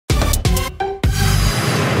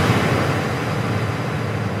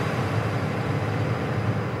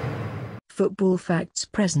Football Facts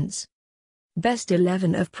presents Best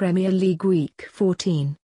 11 of Premier League Week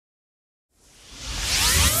 14.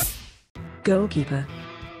 Goalkeeper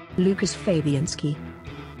Lukasz Fabianski.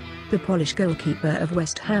 The Polish goalkeeper of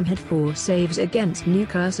West Ham had 4 saves against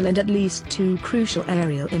Newcastle and at least 2 crucial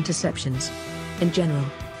aerial interceptions. In general,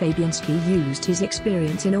 Fabianski used his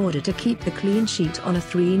experience in order to keep the clean sheet on a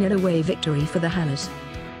 3-0 away victory for the Hammers.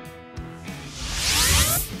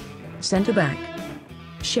 Centre-back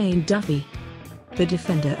Shane Duffy. The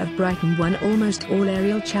defender of Brighton won almost all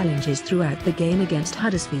aerial challenges throughout the game against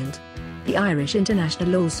Huddersfield. The Irish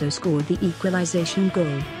international also scored the equalisation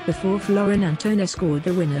goal, before Florian Antonio scored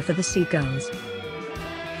the winner for the Seagulls.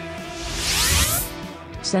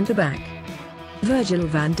 Centre-back Virgil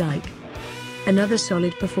van Dijk. Another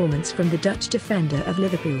solid performance from the Dutch defender of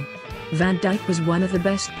Liverpool. Van Dijk was one of the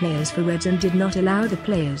best players for Reds and did not allow the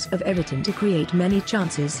players of Everton to create many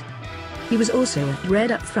chances. He was also a threat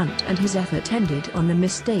up front and his effort ended on the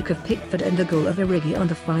mistake of Pickford and the goal of Origi on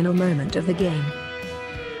the final moment of the game.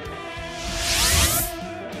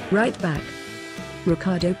 Right back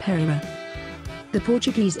Ricardo Pereira. The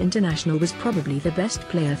Portuguese international was probably the best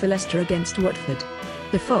player for Leicester against Watford.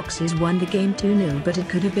 The Foxes won the game 2-0, but it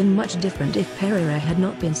could have been much different if Pereira had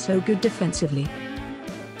not been so good defensively.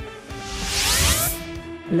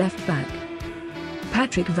 Left back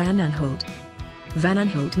Patrick Van Aanholt. Van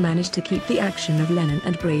Aanholt managed to keep the action of Lennon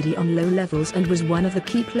and Brady on low levels and was one of the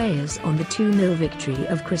key players on the 2-0 victory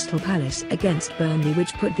of Crystal Palace against Burnley,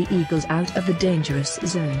 which put the Eagles out of the dangerous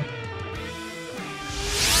zone.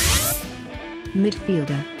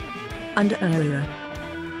 Midfielder Ander Herrera.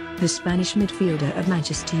 The Spanish midfielder of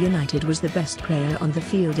Manchester United was the best player on the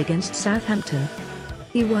field against Southampton.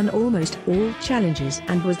 He won almost all challenges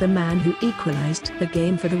and was the man who equalised the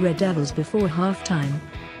game for the Red Devils before half-time.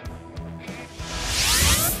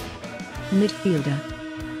 Midfielder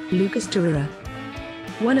Lucas Torreira.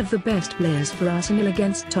 One of the best players for Arsenal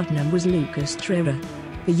against Tottenham was Lucas Torreira.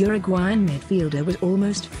 The Uruguayan midfielder was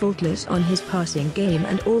almost faultless on his passing game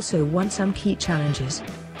and also won some key challenges.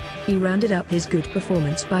 He rounded up his good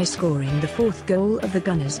performance by scoring the 4th goal of the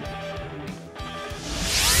Gunners.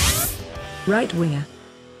 Right winger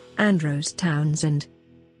Andros Townsend.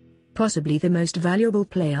 Possibly the most valuable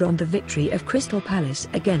player on the victory of Crystal Palace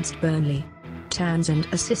against Burnley. Townsend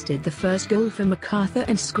assisted the first goal for MacArthur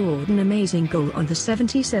and scored an amazing goal on the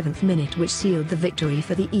 77th minute, which sealed the victory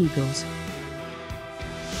for the Eagles.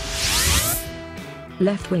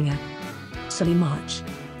 Left winger Solly March.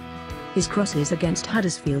 His crosses against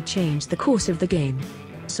Huddersfield changed the course of the game.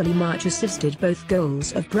 Solly March assisted both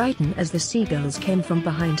goals of Brighton as the Seagulls came from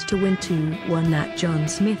behind to win 2-1 at John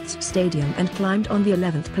Smith's Stadium and climbed on the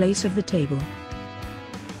 11th place of the table.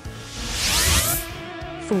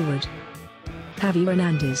 Forward Javi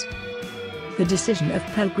Hernandez. The decision of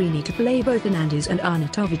Pellegrini to play both Hernandez and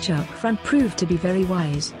Arnautovic up front proved to be very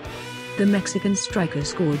wise. The Mexican striker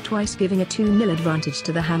scored twice, giving a 2-0 advantage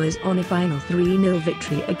to the Hammers on a final 3-0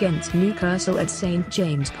 victory against Newcastle at St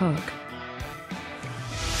James Park.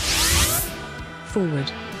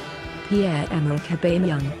 Forward Pierre-Emerick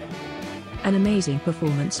Aubameyang. An amazing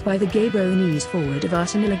performance by the Gabonese forward of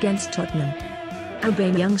Arsenal against Tottenham.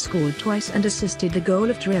 Aubameyang scored twice and assisted the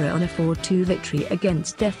goal of Torreira on a 4-2 victory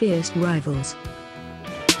against their fierce rivals.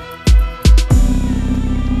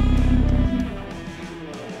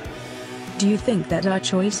 Do you think that our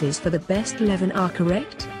choices for the best 11 are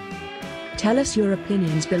correct? Tell us your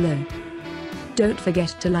opinions below. Don't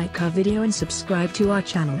forget to like our video and subscribe to our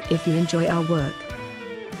channel if you enjoy our work.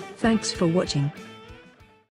 Thanks for watching.